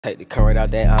Take the car right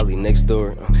out that alley next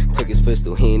door. Took his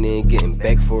pistol, he ain't in getting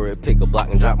back for it. Pick a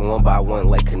block and drop them one by one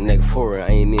like Connect 4. I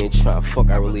ain't in trying to fuck,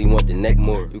 I really want the neck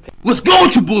more. What's going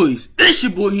with you boys? It's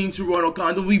your boy Keem Toronto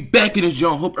Condo. We back in this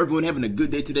joint. Hope everyone having a good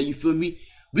day today, you feel me?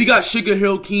 We got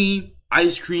SugarHill Keem,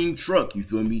 Ice Cream Truck, you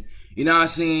feel me? You know what I'm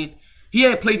saying? He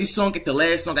had played this song at the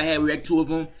last song I had react to of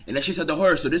him, and that shit's at the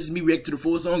heart, so this is me react to the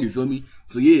full song, you feel me?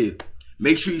 So yeah,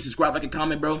 make sure you subscribe, like, and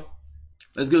comment, bro.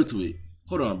 Let's go to it.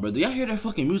 Hold on, bro. Do y'all hear that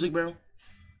fucking music, bro?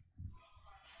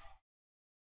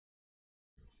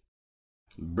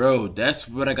 Bro, that's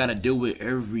what I gotta deal with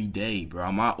every day, bro.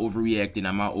 I'm not overreacting.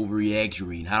 I'm not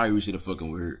overreacting. How do you say the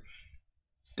fucking word?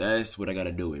 That's what I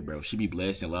gotta deal with, bro. She be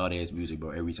blasting loud ass music, bro,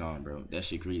 every time, bro. That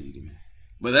shit crazy to me.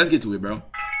 But let's get to it, bro.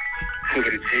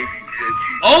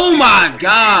 Oh my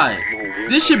god!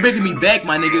 This shit breaking me back,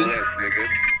 my nigga.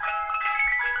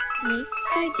 Mixed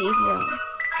by Davio.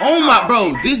 Oh my,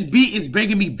 bro, this beat is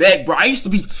bringing me back, bro. I used to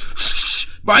be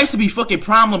fucking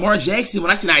prime Lamar Jackson when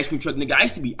I seen Ice Cream Truck, nigga. I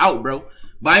used to be out, bro.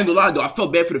 But I ain't gonna lie, though. I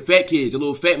felt bad for the fat kids, the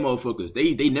little fat motherfuckers.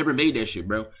 They never made that shit,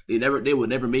 bro. They would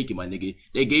never make it, my nigga.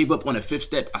 They gave up on the fifth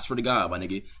step. I swear to God, my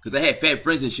nigga. Cause I had fat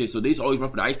friends and shit, so they used to always run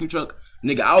for the Ice Cream Truck,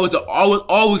 nigga. I was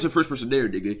always the first person there,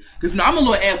 nigga. Cause now I'm a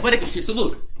little athletic and shit. So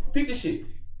look, pick this shit.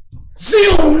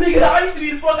 Zoom, nigga. I used to be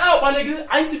the fuck out, my nigga.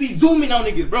 I used to be zooming on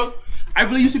niggas, bro. I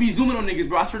really used to be zooming on niggas,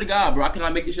 bro. I swear to God, bro. I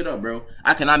cannot make this shit up, bro.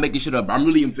 I cannot make this shit up. I'm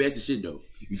really fast as shit, though.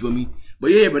 You feel me?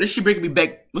 But yeah, bro, this shit breaking me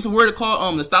back. What's the word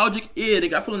called? Nostalgic? Yeah,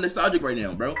 nigga, I'm feeling nostalgic right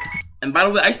now, bro. And by the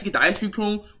way, I used to get the ice cream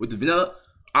cone with the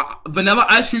vanilla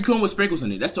ice cream cone with sprinkles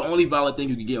in it. That's the only valid thing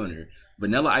you can get on there.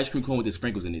 Vanilla ice cream cone with the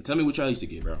sprinkles in it. Tell me what y'all used to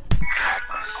get, bro.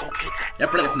 That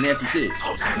probably got some nasty shit.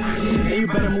 Hey, you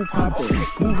better move proper.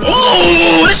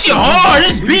 Oh, this shit hard.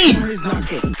 This beat.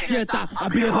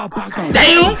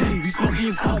 Damn.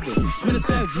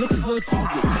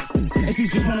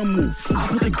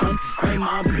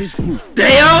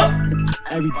 Damn.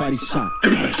 Everybody shot.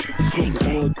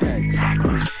 All day.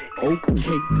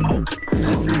 Okay.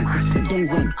 Let's move. Don't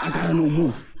run. I got a new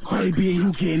move. Cardi B,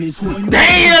 you getting it too.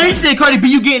 Damn, he said Cardi B,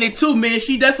 you getting it too, man.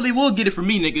 She definitely will get it from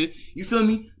me, nigga. You feel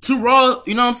me? Too raw,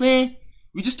 you know what I'm saying?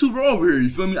 We just too raw over here, you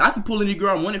feel me? I can pull any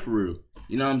girl I want it for real.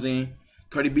 You know what I'm saying?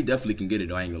 Cardi B definitely can get it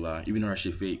though, I ain't gonna lie. Even though her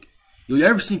shit fake. Yo, you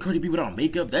ever seen Cardi B without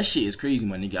makeup? That shit is crazy,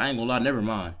 my nigga. I ain't gonna lie, never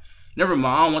mind. Never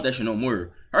mind, I don't want that shit no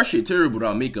more. Her shit terrible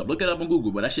without makeup. Look it up on Google,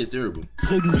 but that shit's terrible.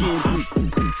 So you getting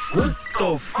what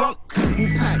the fuck?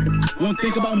 Move tight. One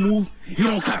thing about move, you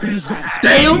don't copy his raps.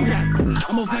 Damn!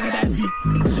 I'm a flag of that V.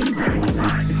 So you got one.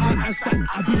 I stop,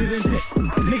 I beat it in hit.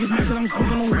 Niggas mad cause I'm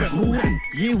smoking on rip. Who that?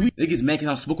 Yeah, we. Niggas mad cause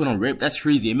I'm smoking on rip. That's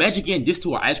crazy. Imagine getting this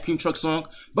to an Ice Cream Truck song.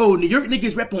 Bro, New York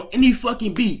niggas rap on any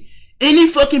fucking beat. Any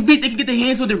fucking beat, they can get their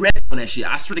hands on the rap on that shit.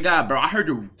 I swear to God, bro. I heard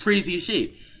the craziest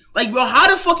shit. Like, bro, how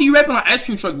the fuck are you rapping on Ice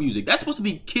Cream Truck music? That's supposed to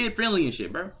be kid friendly and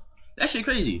shit, bro. That shit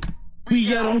crazy.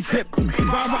 We out on trip. Oh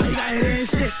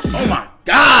my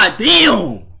god,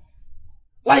 damn!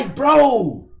 Like,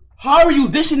 bro, how are you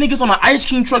dishing niggas on an Ice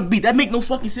Cream Truck beat? That make no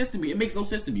fucking sense to me. It makes no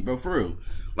sense to me, bro, for real.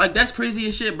 Like, that's crazy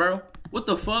as shit, bro. What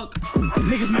the fuck?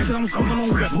 Niggas mad cause I'm smoking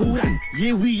on rip. Who that?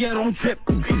 Yeah, we out on trip.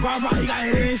 He got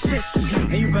hit in shit.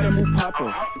 And you better move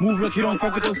proper. Move like you don't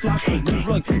fuck with the floppers. Move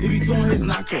like if you doing his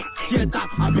knocker. See a dot,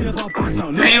 I beat up our box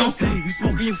on. Damn. Say we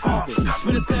smoking your father.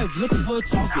 Spin a sack, looking for a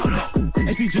talker.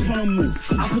 And she just wanna move.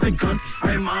 I put the gun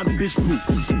right in my bitch boot.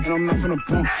 And I'm not from the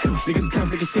Bronx. Niggas cap,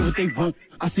 niggas say what they want.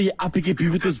 I see it, I pick it, be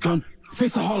with this gun.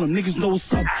 Face of Harlem, niggas know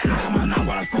what's up.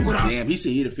 Damn, he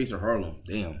said he the face of Harlem.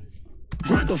 Damn.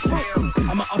 What the fuck?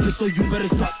 I'm up it, so you better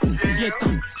duck.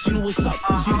 She know what's up.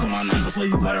 She told my number, so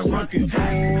you better run it.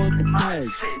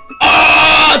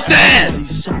 Oh, damn!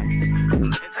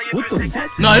 What the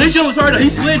fuck? No, this shit was hard though. He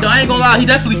slid though. I ain't gonna lie. He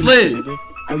definitely slid.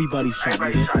 Everybody shot.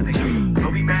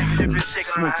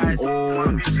 Smoking all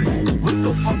day. What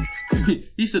the fuck?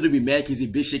 He said to be mad because he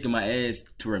bitch shaking my ass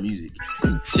to her music.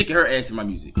 Shaking her ass to my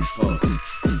music. Pause.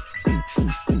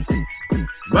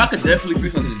 Bro, I could definitely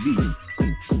freestyle to this beat.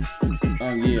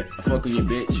 Yeah, I fuck on your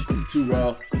bitch. Too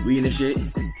raw. We in the shit.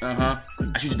 I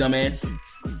shoot your dumb ass.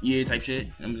 Yeah, type shit. You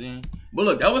know what I'm saying? But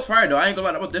look, that was fire though. I ain't gonna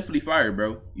lie, that was definitely fire,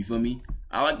 bro. You feel me?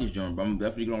 I like this joint, bro. I'm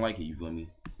definitely gonna like it. You feel me?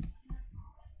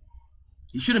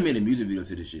 He should have made a music video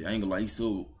to this shit. I ain't gonna lie, he's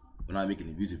so when I'm making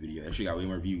a music video. That shit got way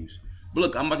more views. But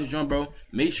look, I'm about to jump, bro.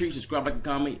 Make sure you subscribe, like, and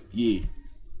comment. Yeah.